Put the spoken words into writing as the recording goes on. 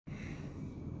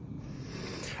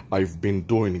I've been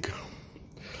doing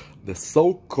the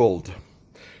so-called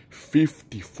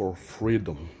 50 for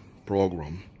Freedom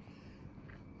program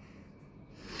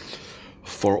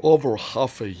for over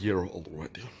half a year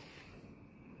already.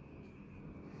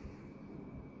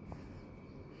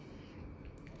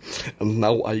 And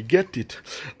now I get it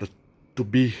that to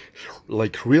be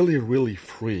like really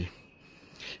free,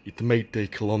 it may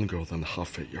take longer than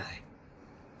half a year.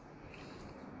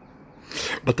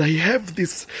 But I have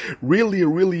this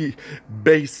really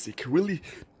basic, really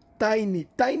tiny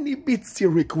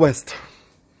bitsy request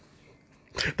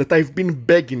that I've been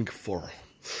begging for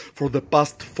the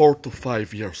past 4 to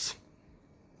 5 years.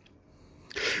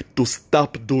 To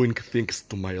stop doing things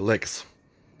to my legs.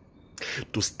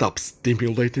 To stop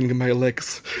stimulating my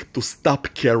legs. To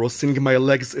stop caressing my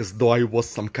legs as though I was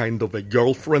some kind of a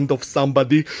girlfriend of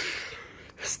somebody.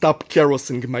 Stop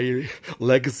caressing my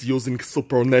legs using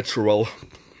supernatural,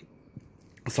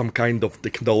 some kind of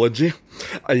technology.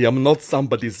 I am not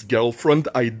somebody's girlfriend.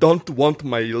 I don't want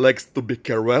my legs to be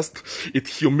caressed. It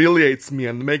humiliates me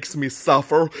and makes me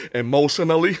suffer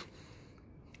emotionally.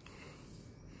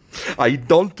 I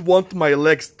don't want my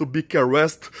legs to be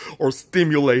caressed or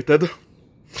stimulated.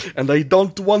 And I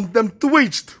don't want them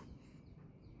twitched.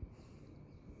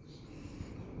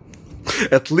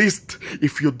 At least,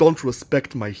 if you don't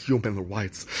respect my human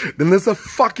rights, then there's a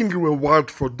fucking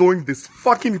reward for doing this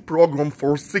fucking program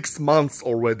for 6 months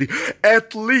already.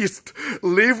 At least,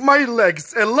 leave my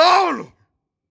legs alone!